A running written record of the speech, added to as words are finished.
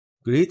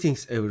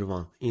Greetings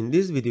everyone. In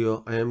this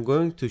video I am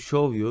going to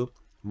show you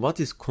what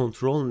is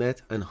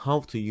ControlNet and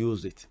how to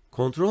use it.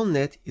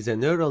 ControlNet is a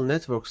neural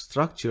network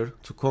structure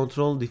to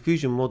control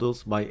diffusion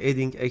models by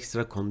adding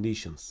extra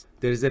conditions.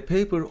 There is a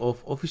paper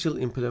of official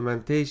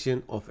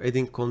implementation of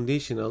adding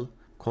conditional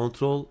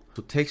control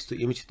to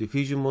text-to-image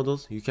diffusion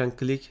models. You can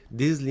click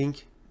this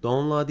link,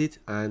 download it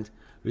and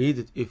read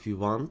it if you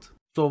want.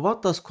 So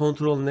what does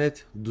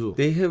ControlNet do?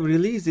 They have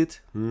released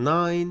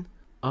 9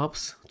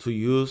 apps to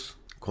use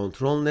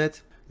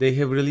ControlNet. They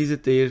have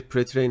released their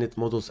pre-trained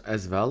models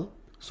as well.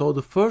 So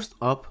the first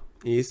app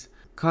is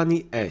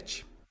Canny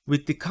Edge.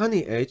 With the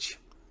Canny Edge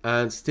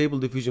and Stable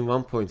Diffusion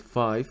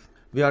 1.5,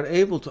 we are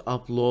able to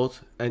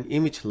upload an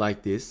image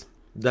like this.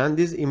 Then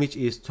this image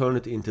is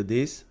turned into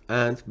this,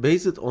 and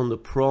based on the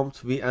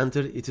prompt we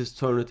enter, it is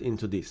turned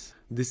into this.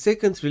 The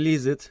second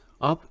released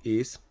app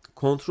is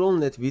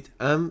ControlNet with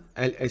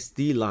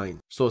M-LSD line.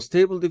 So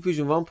Stable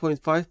Diffusion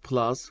 1.5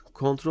 plus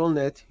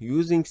ControlNet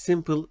using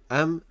simple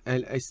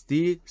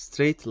M-LSD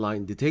straight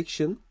line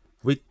detection.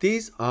 With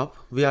this app,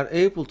 we are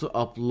able to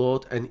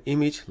upload an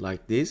image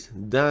like this.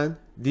 Then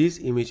this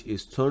image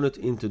is turned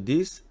into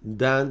this.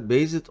 Then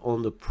based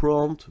on the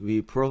prompt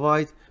we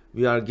provide,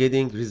 we are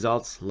getting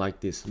results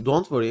like this.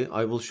 Don't worry,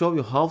 I will show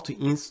you how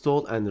to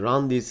install and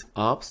run these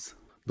apps.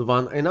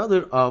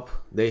 Another app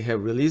they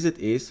have released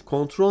is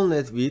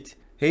ControlNet with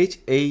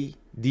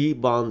HED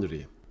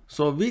Boundary.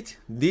 So with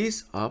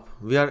this app,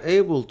 we are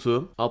able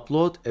to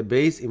upload a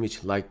base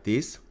image like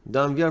this.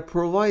 Then we are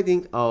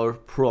providing our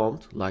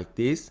prompt like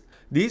this.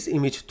 This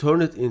image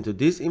turned into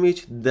this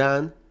image.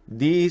 Then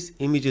these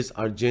images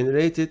are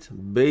generated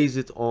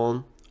based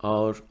on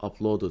our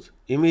uploaded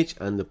image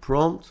and the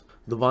prompt.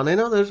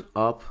 Another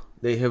app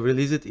they have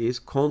released is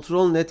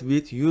ControlNet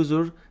with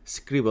user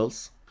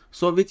Scribbles.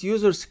 So with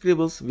user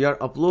Scribbles, we are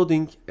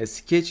uploading a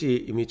sketchy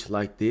image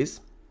like this.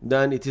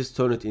 Then it is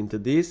turned into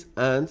this,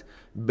 and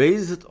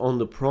based on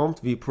the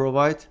prompt we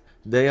provide,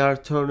 they are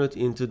turned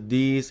into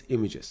these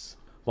images.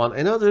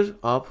 Another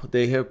app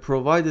they have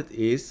provided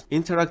is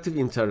interactive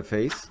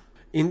interface.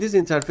 In this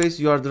interface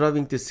you are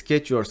drawing the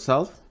sketch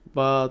yourself,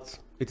 but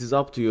it is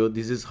up to you.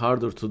 This is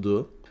harder to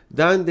do.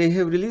 Then they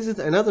have released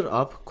another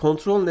app,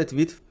 ControlNet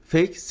with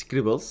fake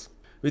Scribbles.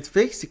 With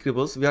fake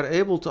Scribbles we are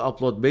able to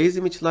upload base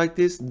image like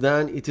this.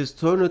 Then it is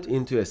turned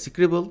into a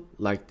scribble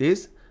like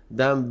this.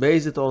 Then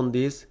based on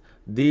this,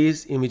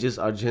 these images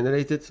are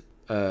generated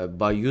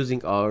by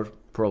using our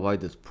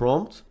provided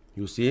prompt.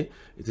 You see,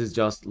 it is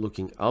just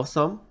looking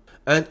awesome.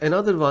 And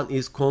another one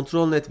is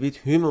ControlNet with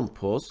human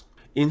pose.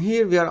 In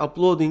here we are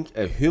uploading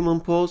a human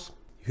pose,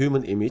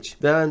 human image.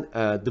 Then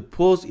the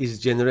pose is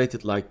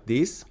generated like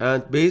this,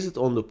 and based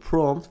on the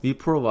prompt we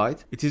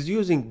provide, it is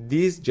using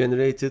this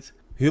generated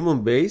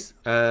human base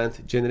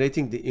and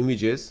generating the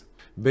images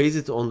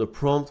based on the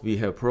prompt we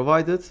have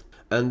provided.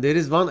 And there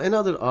is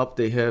another app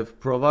they have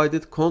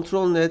provided,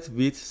 ControlNet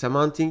with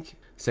Semantic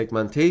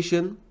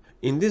segmentation.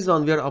 In this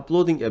one we are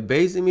uploading a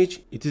base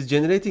image. It is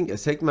generating a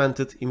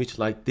segmented image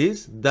like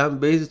this. Then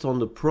based on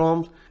the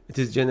prompt, it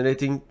is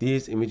generating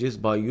these images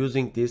by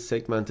using this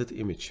segmented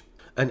image.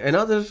 And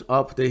another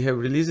app they have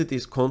released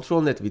is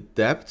ControlNet with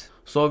depth.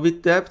 So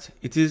with depth,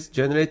 it is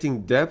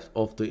generating depth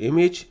of the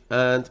image,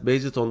 and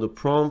based on the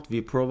prompt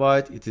we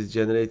provide, it is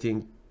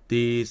generating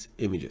these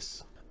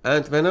images.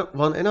 And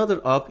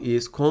another app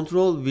is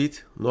Control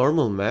with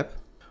normal map.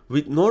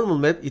 With normal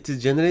map, it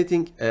is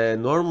generating a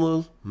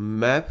normal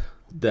map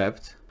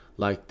depth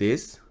like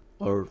this,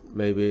 or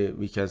maybe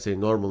we can say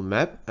normal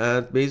map,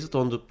 and based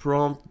on the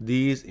prompt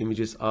these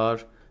images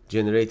are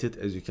generated,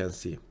 as you can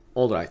see.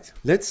 Alright,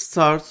 let's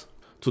start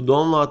to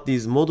download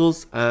these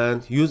models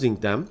and using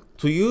them.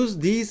 To use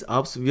these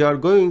apps we are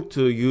going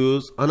to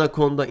use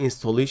Anaconda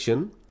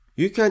installation.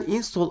 You can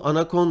install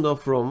Anaconda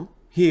from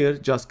here.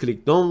 Just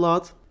click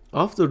download.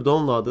 After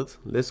downloaded,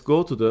 let's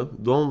go to the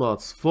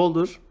downloads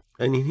folder,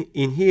 and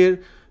in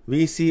here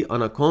we see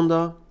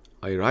Anaconda.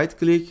 I right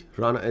click,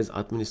 run as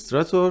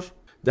administrator,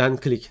 then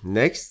click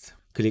next,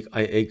 click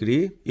I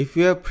agree. If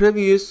you have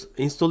previous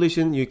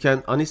installation you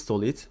can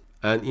uninstall it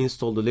and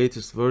install the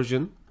latest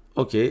version.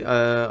 Okay,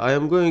 I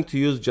am going to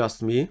use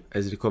just me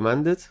as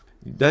recommended.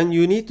 Then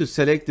you need to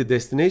select the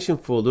destination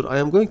folder. I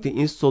am going to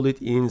install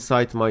it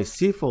inside my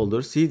C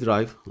folder, C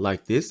drive,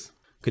 like this.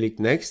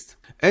 Click next.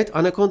 Add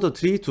Anaconda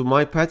 3 to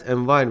my path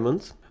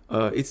environment.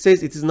 It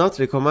says it is not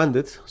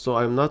recommended, so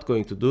I'm not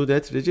going to do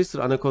that.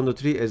 Register Anaconda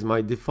 3 as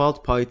my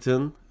default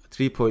Python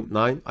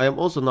 3.9. I am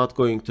also not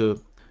going to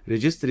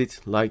register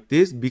it like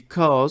this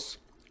because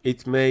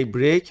it may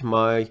break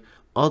my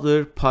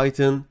other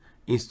Python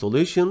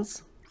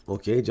installations.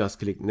 Okay, just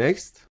click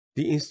next.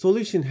 The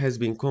installation has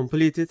been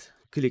completed.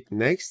 Click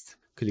next,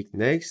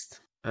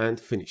 and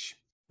finish.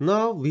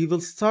 Now we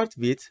will start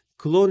with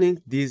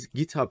cloning this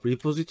GitHub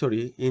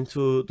repository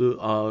into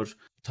our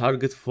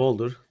target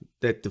folder,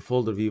 that the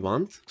folder we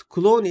want. To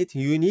clone it,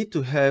 you need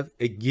to have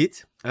a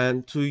Git,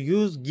 and to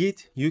use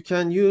Git, you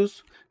can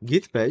use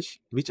Git bash,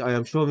 which I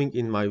am showing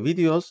in my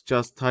videos.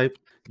 Just type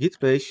Git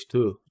bash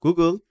to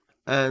Google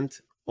and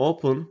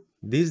open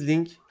this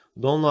link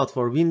download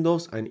for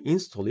Windows and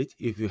install it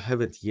if you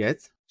haven't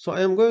yet. So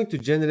I am going to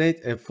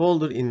generate a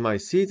folder in my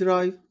C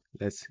drive.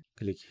 Let's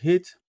click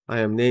hit. I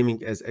am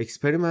naming as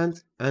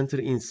experiment, enter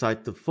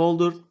inside the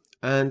folder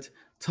and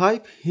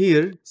type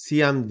here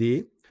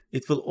CMD.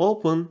 It will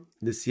open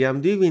the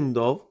CMD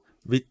window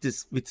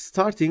with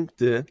starting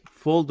the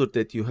folder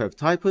that you have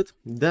typed.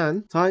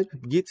 Then type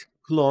git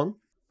clone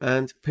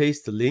and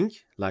paste the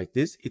link like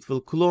this. It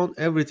will clone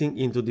everything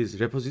into this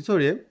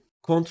repository.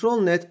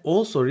 ControlNet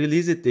also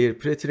released their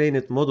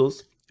pre-trained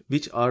models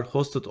which are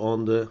hosted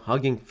on the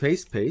Hugging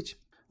Face page.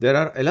 There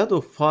are a lot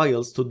of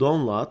files to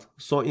download,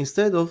 so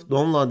instead of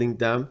downloading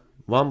them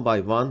one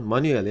by one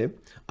manually,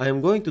 I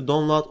am going to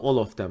download all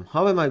of them.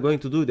 How am I going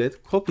to do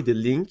that? Copy the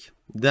link,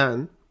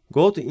 then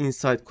go to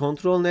inside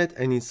ControlNet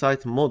and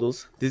inside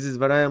models. This is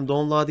where I am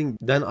downloading.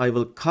 Then I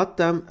will cut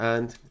them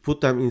and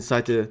put them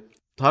inside the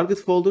target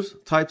folders.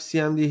 Type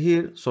CMD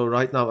here. So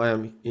right now I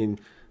am in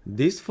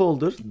this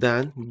folder.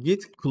 Then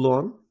git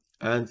clone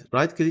and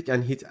right click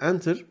and hit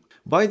enter.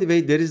 By the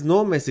way, there is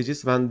no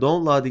messages when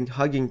downloading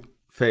Hugging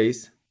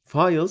Face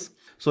files.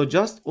 So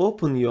just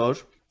open your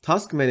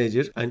task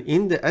manager and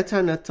in the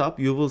Ethernet tab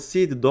you will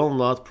see the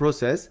download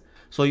process.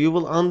 So you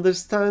will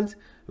understand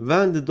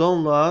when the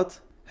download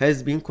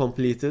has been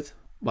completed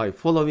by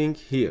following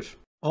here.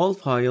 All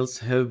files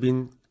have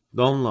been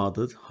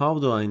downloaded. How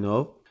do I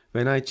know?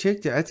 When I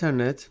check the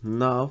Ethernet,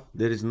 now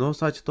there is no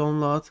such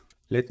download.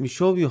 Let me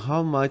show you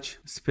how much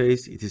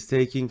space it is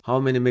taking, how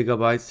many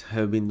megabytes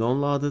have been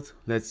downloaded.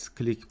 Let's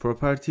click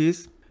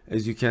properties.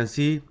 As you can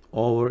see,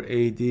 over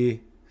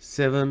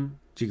 87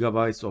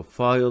 gigabytes of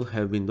file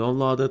have been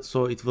downloaded.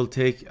 So it will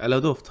take a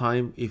lot of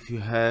time if you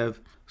have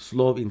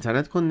slow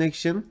internet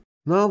connection.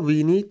 Now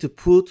we need to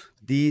put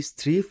these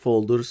three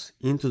folders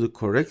into the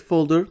correct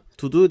folder.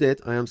 To do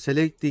that, I am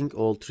selecting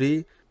all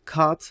three,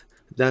 cut,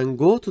 then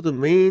go to the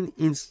main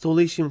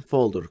installation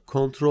folder,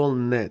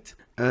 ControlNet,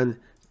 and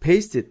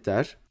paste it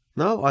there.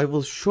 Now I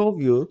will show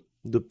you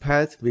the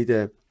path with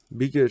a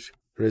bigger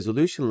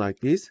resolution like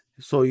this.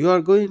 So you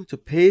are going to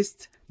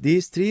paste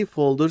these three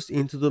folders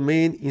into the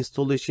main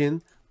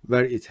installation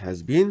where it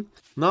has been.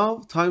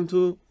 Now time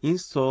to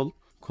install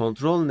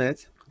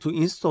ControlNet. To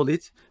install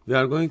it, we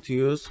are going to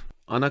use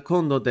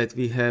Anaconda that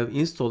we have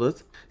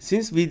installed.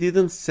 Since we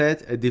didn't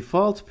set a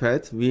default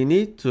path, we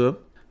need to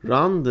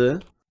run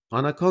the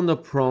Anaconda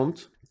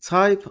prompt,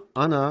 type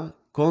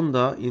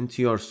Anaconda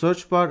into your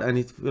search bar and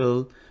it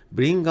will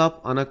bring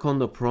up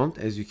Anaconda prompt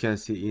as you can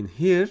see in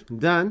here.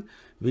 Then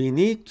we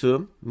need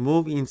to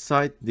move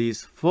inside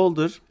this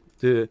folder,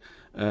 the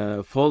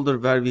folder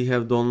where we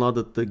have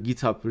downloaded the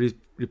GitHub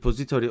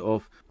repository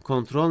of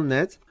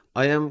ControlNet.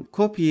 I am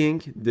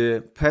copying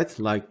the path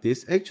like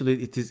this.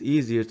 Actually, it is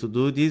easier to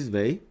do this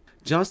way.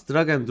 Just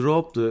drag and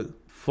drop the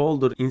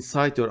folder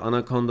inside your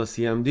Anaconda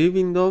CMD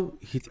window,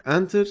 hit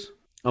enter.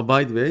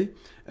 By the way,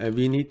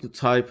 we need to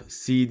type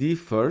cd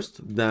first,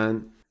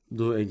 then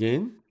do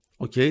again.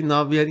 Okay,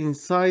 now we are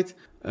inside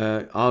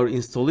our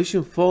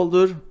installation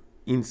folder,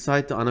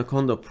 inside the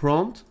Anaconda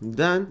prompt.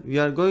 Then we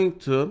are going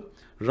to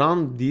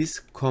run this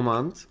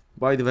command.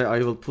 By the way, I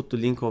will put the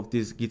link of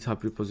this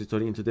GitHub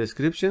repository into the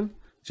description.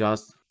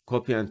 Just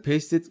copy and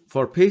paste it.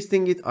 For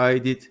pasting it, I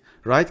did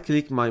right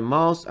click my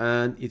mouse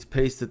and it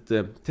pasted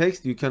the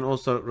text. You can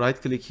also right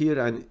click here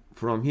and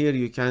from here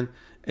you can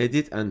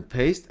edit and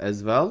paste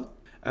as well.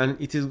 And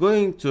it is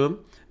going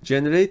to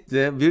generate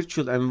the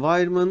virtual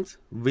environment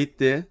with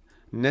the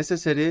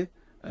necessary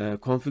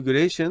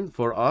configuration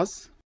for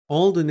us.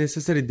 All the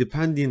necessary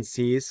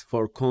dependencies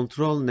for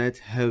ControlNet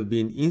have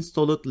been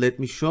installed. Let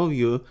me show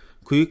you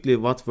quickly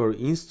what were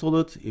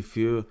installed if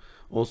you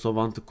also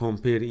want to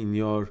compare in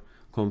your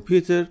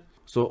computer.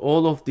 So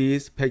all of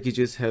these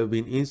packages have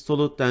been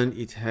installed. Then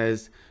it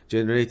has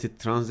generated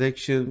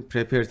transaction,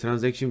 prepare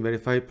transaction,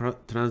 verify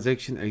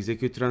transaction,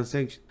 execute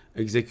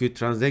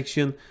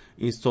transaction,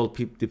 install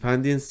pip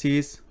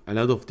dependencies. A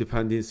lot of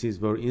dependencies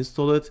were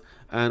installed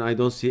and I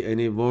don't see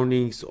any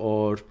warnings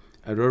or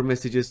error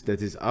messages.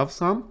 That is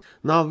awesome.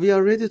 Now we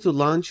are ready to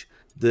launch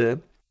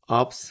the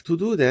apps. To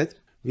do that,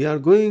 we are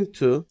going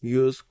to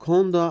use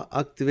Conda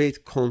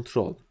activate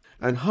control.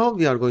 And how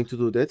we are going to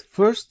do that?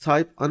 First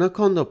type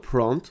Anaconda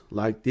prompt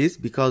like this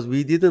because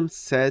we didn't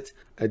set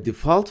a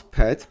default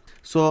path.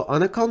 So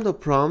Anaconda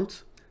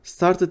prompt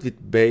started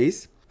with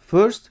base.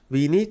 First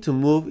we need to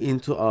move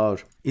into our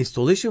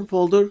installation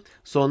folder.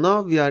 So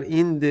now we are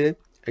in the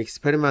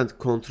experiment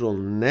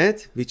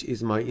ControlNet, which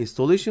is my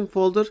installation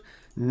folder.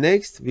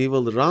 Next we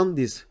will run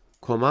this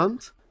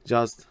command.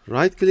 Just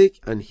right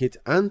click and hit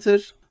enter.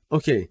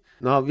 Okay,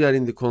 now we are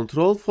in the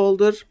control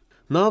folder.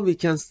 Now we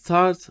can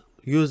start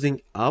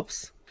using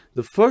apps.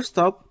 The first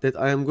app that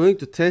I am going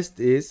to test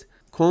is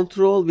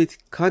control with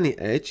Canny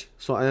Edge.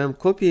 So I am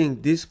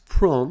copying this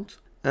prompt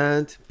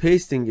and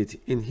pasting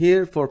it in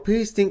here. For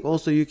pasting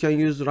also you can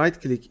use right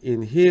click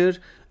in here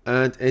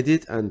and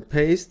edit and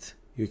paste.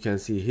 You can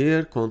see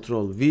here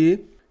Control V,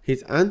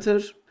 hit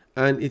enter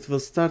and it will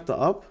start the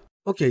app.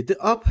 Okay, the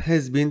app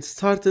has been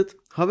started.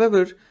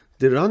 However,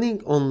 the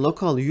running on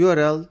local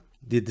URL,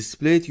 the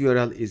displayed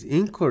URL is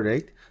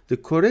incorrect. the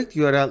correct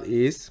URL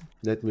is,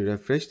 let me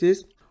refresh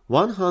this,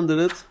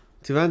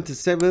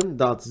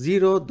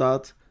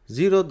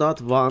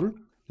 127.0.0.1.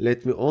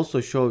 Let me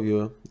also show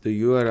you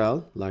the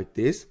URL like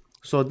this.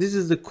 So this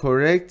is the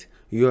correct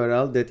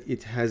URL that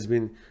it has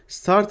been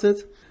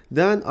started.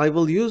 Then I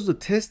will use the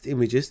test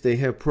images they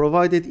have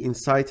provided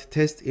inside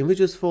test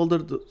images folder.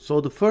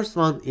 So the first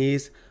one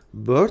is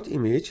bird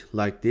image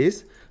like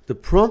this. The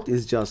prompt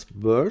is just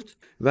bird.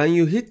 When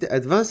you hit the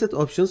advanced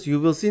options, you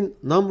will see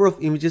number of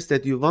images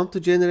that you want to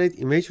generate,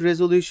 image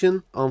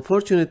resolution.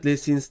 Unfortunately,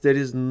 since there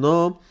is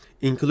no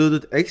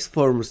included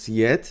Xformers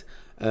yet,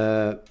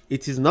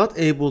 it is not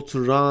able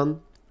to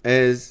run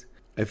as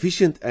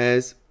efficient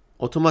as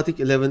automatic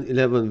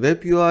 1111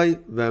 web UI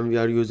when we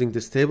are using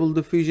the Stable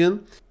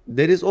Diffusion.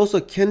 There is also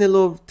Canny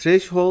low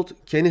threshold,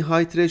 Canny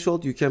high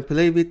threshold. You can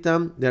play with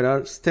them. There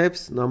are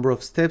steps, number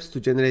of steps to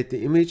generate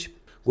the image.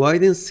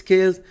 Guidance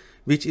scale,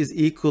 which is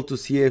equal to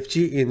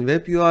CFG in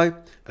web UI,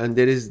 and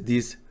there is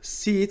this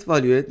seed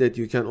value that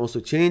you can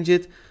also change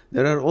it.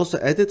 There are also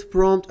edit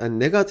prompt and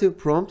negative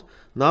prompt.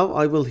 Now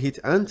I will hit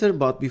enter,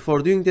 but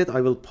before doing that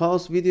I will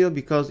pause video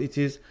because it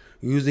is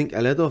using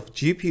a lot of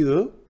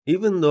GPU.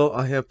 Even though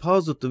I have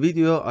paused the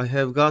video, I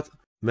have got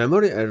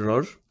memory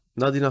error,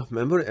 not enough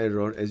memory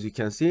error. As you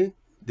can see,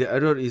 the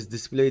error is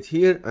displayed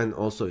here and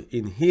also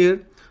in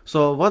here.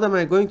 So what am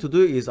I going to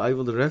do is I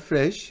will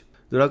refresh,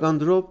 drag and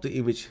drop the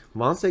image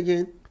once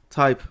again,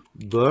 type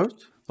bird,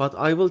 but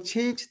I will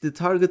change the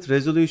target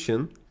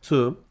resolution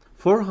to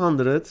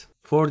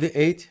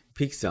 448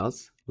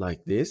 pixels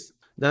like this.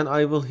 Then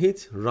I will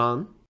hit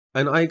run,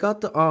 and I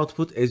got the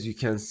output as you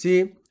can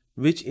see,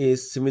 which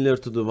is similar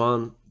to the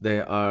one they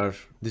are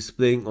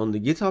displaying on the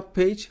GitHub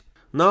page.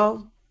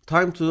 Now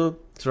time to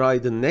try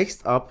the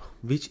next app,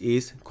 which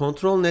is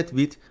ControlNet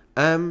with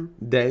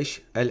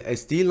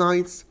M-LSD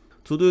lines.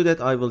 To do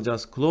that, I will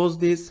just close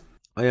this.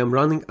 I am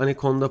running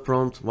Anaconda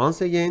prompt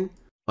once again.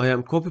 I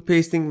am copy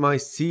pasting my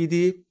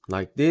CD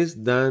like this.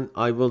 Then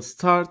I will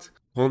start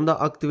Conda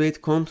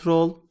activate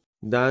control.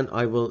 Then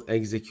I will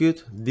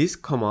execute this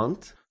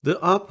command. The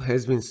app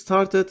has been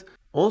started.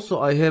 Also,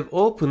 I have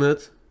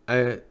opened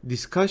a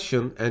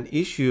discussion and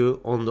issue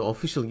on the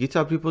official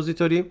GitHub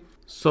repository.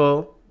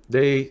 So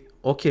I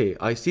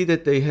see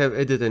that they have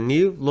added a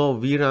new low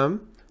VRAM.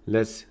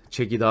 Let's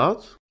check it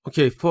out.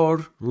 Okay,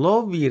 for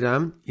low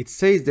VRAM, it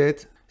says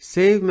that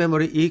save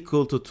memory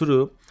equal to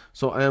true.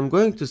 So I am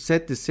going to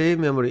set the save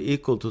memory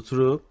equal to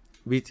true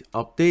with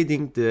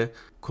updating the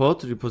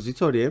code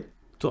repository.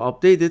 To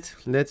update it,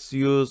 let's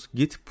use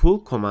git pull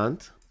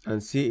command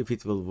and see if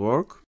it will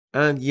work.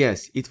 And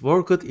yes, it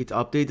worked. It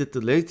updated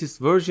the latest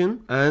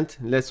version. And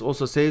let's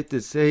also save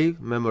the save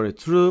memory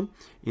true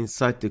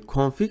inside the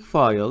config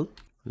file.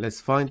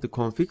 Let's find the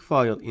config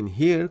file in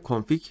here,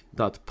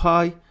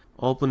 config.py.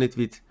 Open it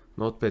with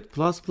Notepad++.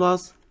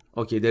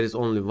 Okay, there is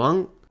only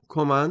one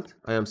command.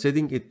 I am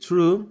setting it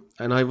true,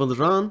 and I will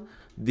run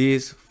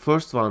this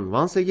first one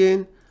once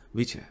again,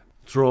 which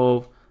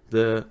throw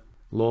the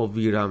low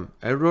VRAM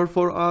error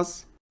for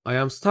us. I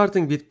am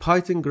starting with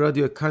Python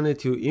Gradio Canny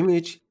 2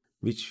 image,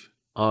 which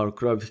our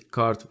graphic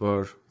card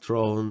were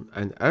thrown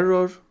an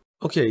error.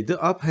 Okay,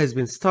 the app has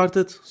been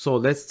started, so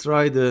let's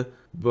try the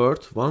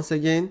bird once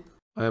again.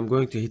 I am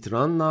going to hit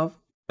run now.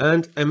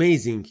 And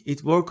amazing,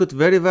 it worked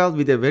very well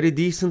with a very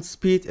decent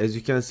speed. As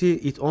you can see,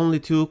 it only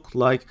took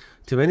like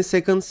 20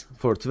 seconds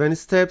for 20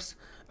 steps,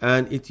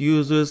 and it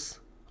uses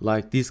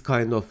like this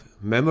kind of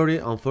memory.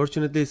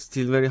 Unfortunately, it's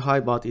still very high,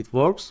 but it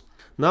works.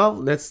 Now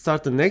let's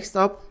start the next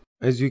app.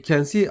 As you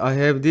can see, I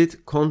have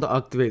did Conda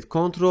activate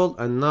control,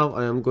 and now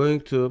I am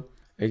going to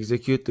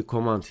execute the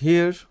command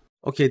here.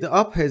 Okay, the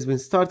app has been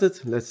started.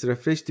 Let's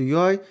refresh the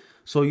UI.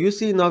 So you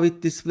see now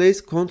it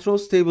displays control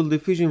stable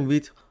diffusion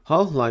with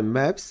half-line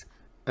maps,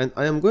 and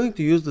I am going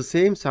to use the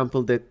same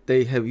sample that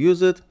they have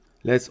used.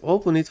 Let's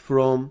open it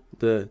from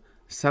the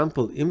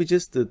sample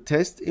images, the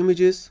test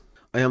images.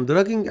 I am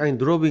dragging and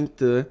dropping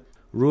the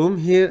room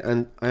here,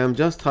 and I am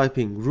just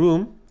typing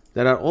room.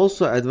 There are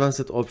also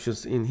advanced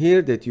options in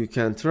here that you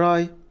can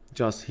try.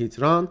 Just hit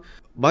run.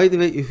 By the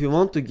way, if you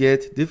want to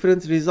get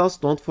different results,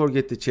 don't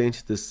forget to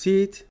change the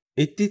seed.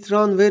 It did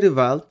run very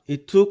well.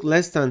 It took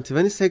less than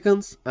 20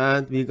 seconds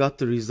and we got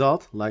the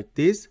result like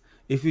this.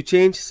 If you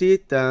change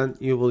seed, then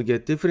you will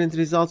get different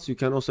results. You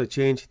can also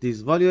change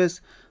these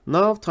values.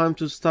 Now time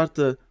to start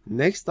the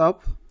next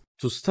app.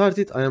 To start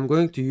it, I am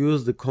going to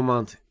use the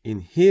command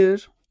in here.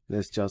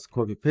 Let's just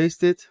copy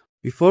paste it.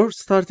 Before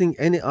starting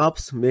any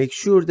apps, make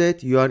sure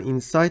that you are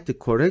inside the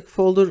correct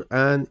folder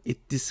and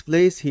it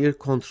displays here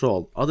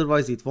control.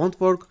 Otherwise it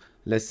won't work.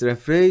 Let's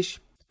refresh,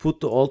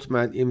 put the old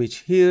man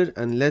image here,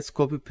 and let's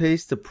copy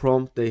paste the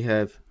prompt they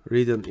have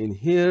written in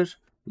here.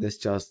 Let's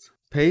just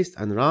paste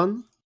and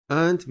run.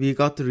 And we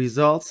got the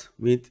results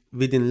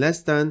within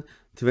less than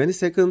 20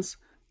 seconds.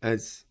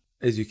 As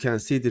you can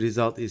see, the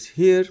result is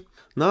here.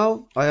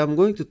 Now I am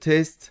going to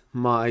test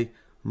my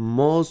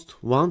most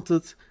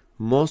wanted,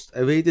 most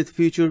awaited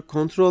feature,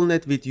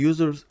 ControlNet with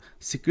user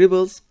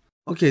Scribbles.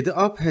 Okay, the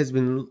app has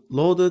been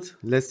loaded.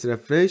 Let's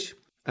refresh.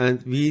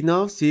 And we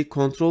now see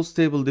control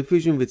stable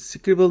diffusion with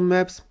Scribble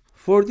maps.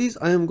 For this,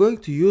 I am going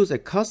to use a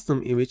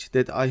custom image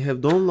that I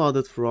have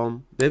downloaded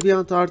from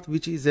DeviantArt,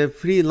 which is a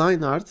free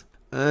line art,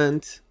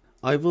 and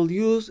I will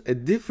use a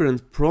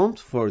different prompt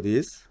for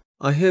this.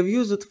 I have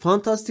used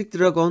Fantastic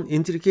Dragon,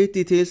 Intricate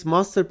Details,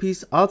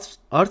 Masterpiece,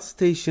 Art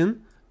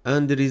Station,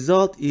 and the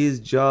result is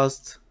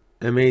just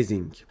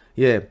amazing.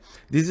 Yeah,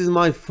 this is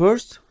my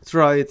first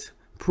tried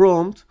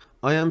prompt.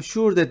 I am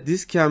sure that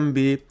this can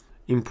be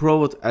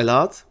improved a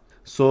lot.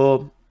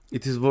 So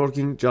it is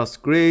working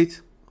just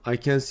great. I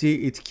can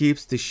see it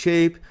keeps the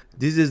shape.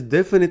 This is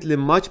definitely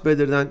much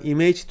better than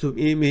image to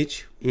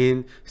image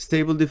in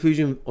Stable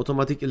Diffusion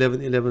Automatic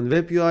 11.11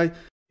 Web UI.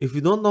 If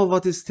you don't know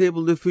what is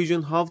Stable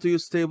Diffusion, how to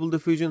use Stable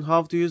Diffusion,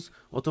 how to use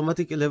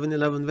Automatic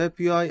 11.11 Web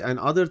UI and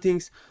other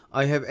things,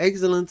 I have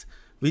excellent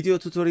video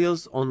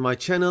tutorials on my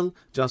channel.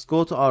 Just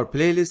go to our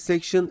playlist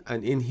section,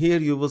 and in here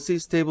you will see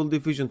Stable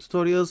Diffusion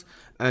tutorials,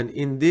 and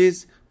in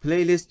this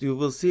playlist you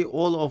will see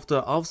all of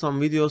the awesome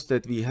videos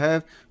that we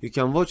have. You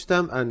can watch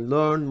them and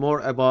learn more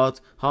about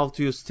how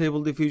to use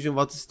Stable Diffusion,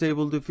 what is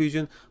Stable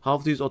Diffusion, how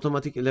to use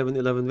Automatic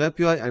 11.11 Web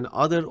UI, and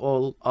other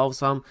all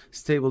awesome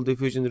Stable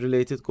Diffusion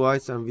related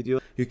guides and videos.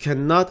 You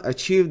cannot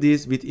achieve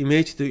this with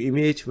image to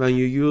image when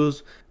you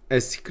use a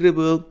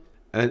Scribble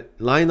and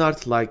line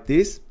art like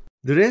this.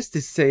 The rest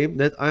is same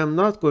that I am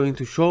not going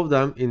to show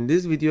them in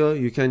this video.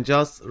 You can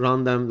just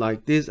run them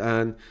like this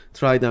and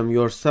try them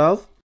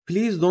yourself.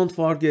 Please don't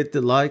forget to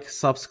like,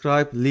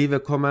 subscribe, leave a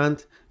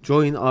comment,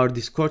 join our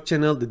Discord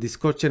channel. The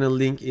Discord channel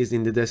link is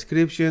in the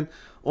description.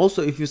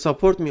 Also, if you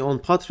support me on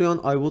Patreon,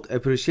 I would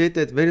appreciate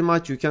that very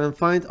much. You can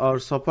find our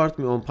support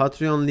me on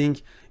Patreon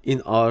link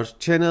in our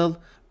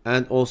channel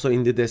and also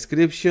in the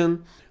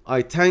description.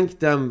 I thank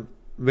them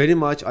very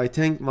much. I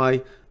thank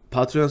my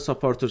Patreon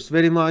supporters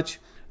very much.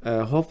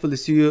 Hopefully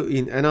see you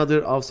in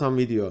another awesome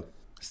video.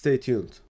 Stay tuned.